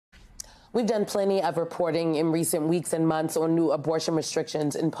We've done plenty of reporting in recent weeks and months on new abortion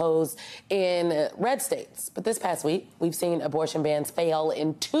restrictions imposed in red states. But this past week, we've seen abortion bans fail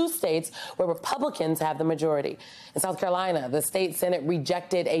in 2 states where Republicans have the majority. In South Carolina, the state Senate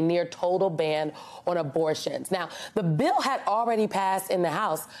rejected a near total ban on abortions. Now, the bill had already passed in the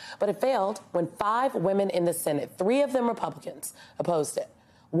House, but it failed when 5 women in the Senate, 3 of them Republicans, opposed it.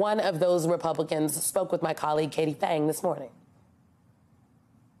 One of those Republicans spoke with my colleague Katie Fang this morning.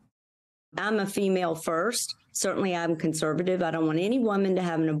 I'm a female first. Certainly, I'm conservative. I don't want any woman to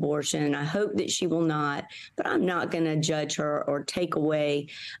have an abortion. I hope that she will not, but I'm not going to judge her or take away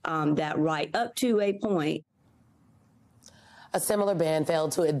that right up to a point. A similar ban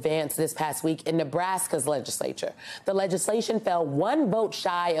failed to advance this past week in Nebraska's legislature. The legislation fell 1 vote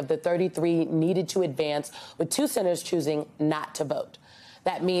shy of the 33 needed to advance, with 2 senators choosing not to vote.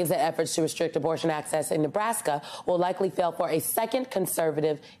 That means that efforts to restrict abortion access in Nebraska will likely fail for a second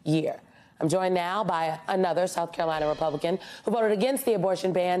conservative year. I'm joined now by another South Carolina Republican who voted against the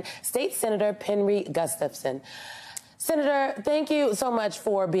abortion ban, State Senator Penry Gustafson. Senator, thank you so much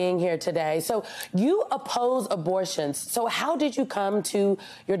for being here today. So you oppose abortions. So how did you come to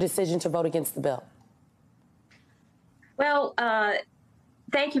your decision to vote against the bill? Well,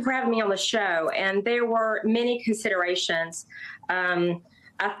 thank you for having me on the show. And there were many considerations.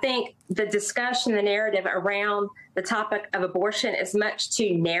 I think the discussion, the narrative around the topic of abortion is much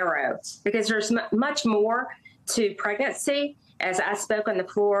too narrow because there's much more to pregnancy, as I spoke on the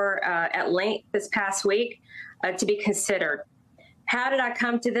floor at length this past week, to be considered. How did I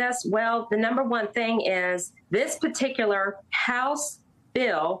come to this? Well, the number one thing is this particular House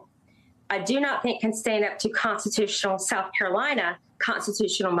bill, I do not think can stand up to constitutional South Carolina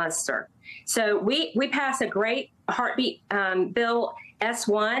constitutional muster. So we passed a great heartbeat bill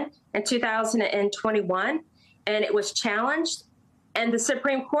S1 in 2021, and it was challenged, and the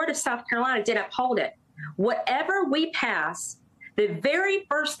Supreme Court of South Carolina did uphold it. Whatever we pass, the very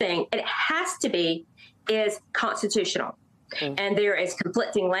first thing it has to be is constitutional. And there is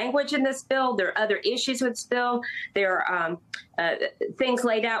conflicting language in this bill. There are other issues with this bill. There are things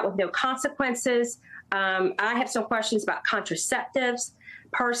laid out with no consequences. I have some questions about contraceptives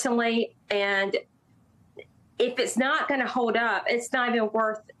personally, and if it's not going to hold up, it's not even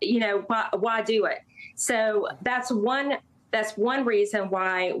worth, why do it? So that's one reason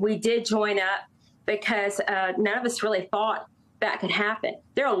why we did join up, because none of us really thought that could happen.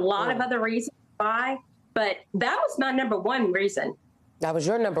 There are a lot of other reasons why, but that was my number one reason. That was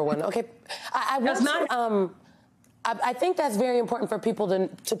your number one. Okay. I think that's very important for people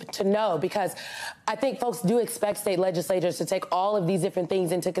to know, because I think folks do expect state legislators to take all of these different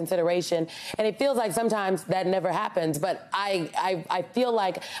things into consideration. And it feels like sometimes that never happens. But I feel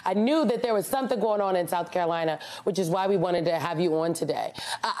like I knew that there was something going on in South Carolina, which is why we wanted to have you on today.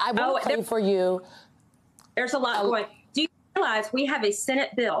 I want to play for you. There's a lot going. Do you realize we have a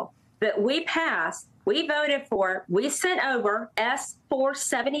Senate bill that we passed, we voted for, we sent over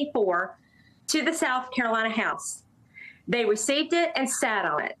S-474 to the South Carolina House. They received it and sat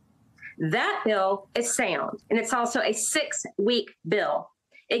on it. That bill is sound, and it's also a 6-week bill.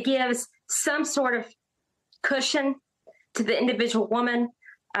 It gives some sort of cushion to the individual woman.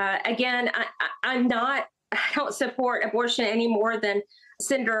 Again, I don't support abortion any more than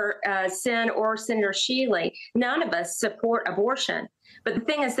Senator Sen or Senator Shealy. None of us support abortion. But the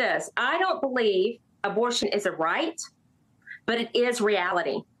thing is this, I don't believe abortion is a right, but it is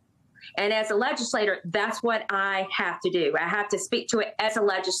reality. And as a legislator, that's what I have to do. I have to speak to it as a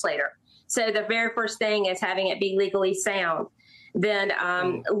legislator. So the very first thing is having it be legally sound, then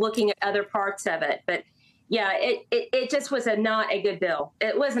looking at other parts of it. But yeah, it just was not a good bill.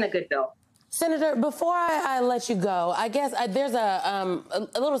 It wasn't a good bill. Senator, before I let you go, I guess there's a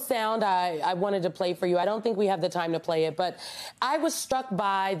little sound I wanted to play for you. I don't think we have the time to play it, but I was struck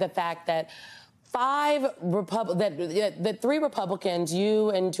by the fact that 3 Republicans, you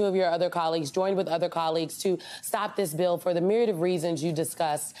and 2 of your other colleagues, joined with other colleagues to stop this bill for the myriad of reasons you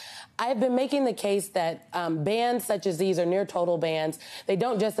discussed. I have been making the case that bans such as these are near total bans. They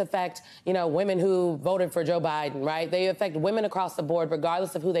don't just affect, women who voted for Joe Biden, right? They affect women across the board,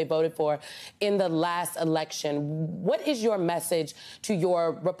 regardless of who they voted for in the last election. What is your message to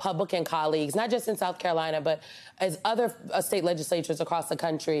your Republican colleagues, not just in South Carolina, but as other state legislatures across the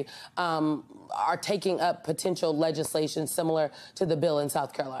country are taking up potential legislation similar to the bill in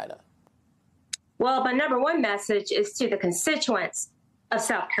South Carolina? Well, my number one message is to the constituents of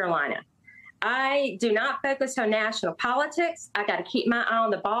South Carolina. I do not focus on national politics. I got to keep my eye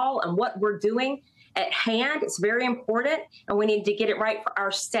on the ball and what we're doing at hand. It's very important, and we need to get it right for our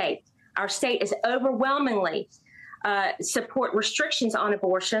state. Our state is overwhelmingly support restrictions on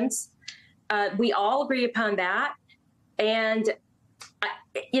abortions. We all agree upon that. And,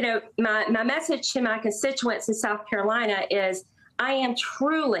 my message to my constituents in South Carolina is I am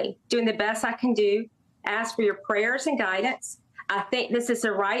truly doing the best I can do. Ask for your prayers and guidance. I think this is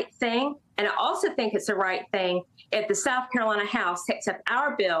the right thing. And I also think it's the right thing if the South Carolina House takes up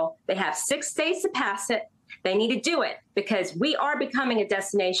our bill. They have 6 days to pass it. They need to do it because we are becoming a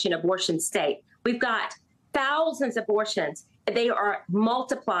destination abortion state. We've got thousands of abortions. They are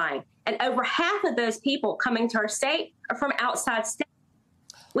multiplying. And over half of those people coming to our state are from outside states.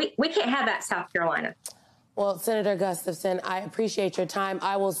 We can't have that, South Carolina. Well, Senator Gustafson, I appreciate your time.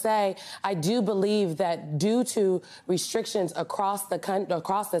 I will say I do believe that due to restrictions across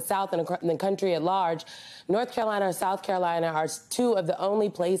the South and the country at large, North Carolina and South Carolina are 2 of the only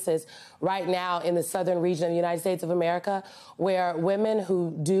places right now in the southern region of the United States of America where women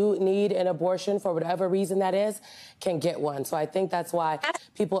who do need an abortion, for whatever reason that is, can get one. So I think that's why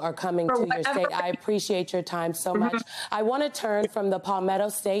people are coming to your state. I appreciate your time so much. I want to turn from the Palmetto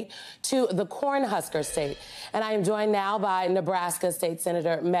State to the Cornhusker State. And I am joined now by Nebraska State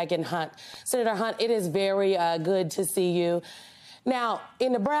Senator Megan Hunt. Senator Hunt, it is very good to see you. Now,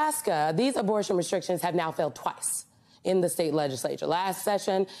 in Nebraska, these abortion restrictions have now failed twice in the state legislature. Last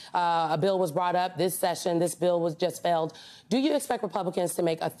session, a bill was brought up. This session, this bill was just failed. Do you expect Republicans to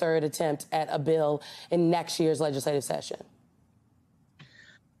make a 3rd attempt at a bill in next year's legislative session?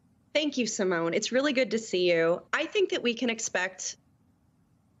 Thank you, Simone. It's really good to see you. I think that we can expect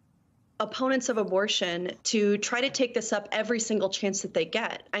opponents of abortion to try to take this up every single chance that they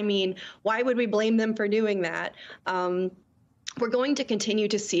get. I mean, why would we blame them for doing that? We're going to continue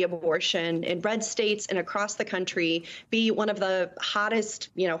to see abortion in red states and across the country be one of the hottest,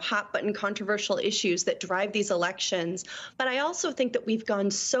 hot button controversial issues that drive these elections. But I also think that we've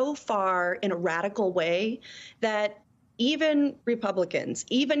gone so far in a radical way that even Republicans,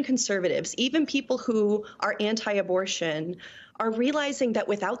 even conservatives, even people who are anti-abortion are realizing that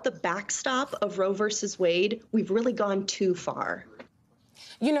without the backstop of Roe versus Wade, we've really gone too far.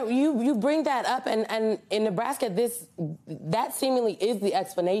 You bring that up, and in Nebraska, that seemingly is the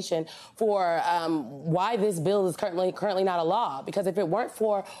explanation for why this bill is currently not a law. Because if it weren't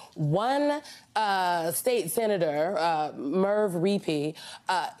for one state senator, Merv Reapy,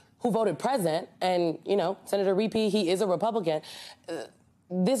 who voted present, and Senator Reapy, he is a Republican,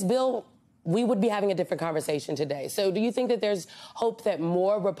 this bill, we would be having a different conversation today. So do you think that there's hope that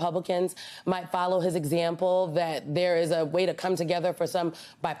more Republicans might follow his example, that there is a way to come together for some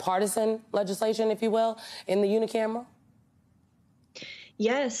bipartisan legislation, if you will, in the unicameral?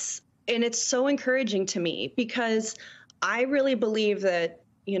 Yes, and it's so encouraging to me because I really believe that,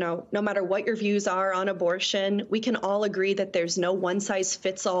 no matter what your views are on abortion, we can all agree that there's no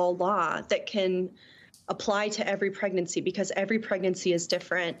one-size-fits-all law that can apply to every pregnancy because every pregnancy is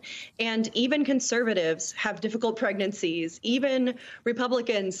different. And even conservatives have difficult pregnancies. Even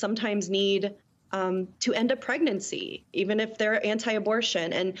Republicans sometimes need to end a pregnancy, even if they're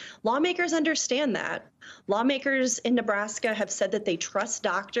anti-abortion. And lawmakers understand that. Lawmakers in Nebraska have said that they trust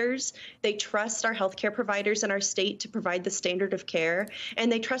doctors, they trust our healthcare providers in our state to provide the standard of care,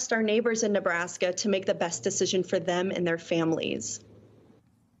 and they trust our neighbors in Nebraska to make the best decision for them and their families.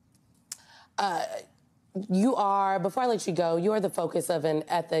 You are, before I let you go, you are the focus of an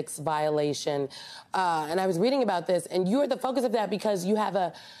ethics violation. And I was reading about this, and you are the focus of that because you have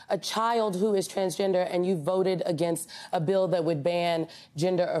a child who is transgender, and you voted against a bill that would ban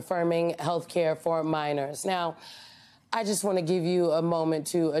gender-affirming health care for minors. Now, I just want to give you a moment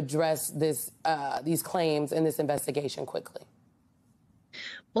to address these claims in this investigation quickly.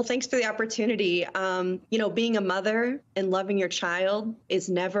 Well, thanks for the opportunity. Being a mother and loving your child is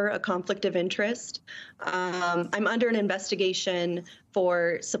never a conflict of interest. I'm under an investigation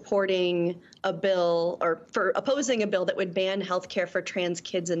for supporting a bill or for opposing a bill that would ban health care for trans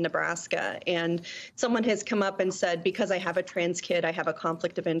kids in Nebraska. And someone has come up and said, because I have a trans kid, I have a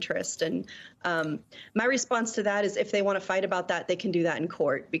conflict of interest. And my response to that is if they want to fight about that, they can do that in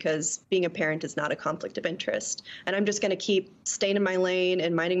court because being a parent is not a conflict of interest. And I'm just going to keep staying in my lane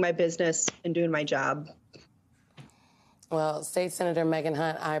and minding my business and doing my job. Well, State Senator Megan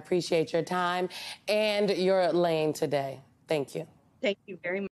Hunt, I appreciate your time and your lane today. Thank you. Thank you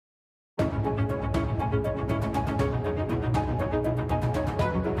very much.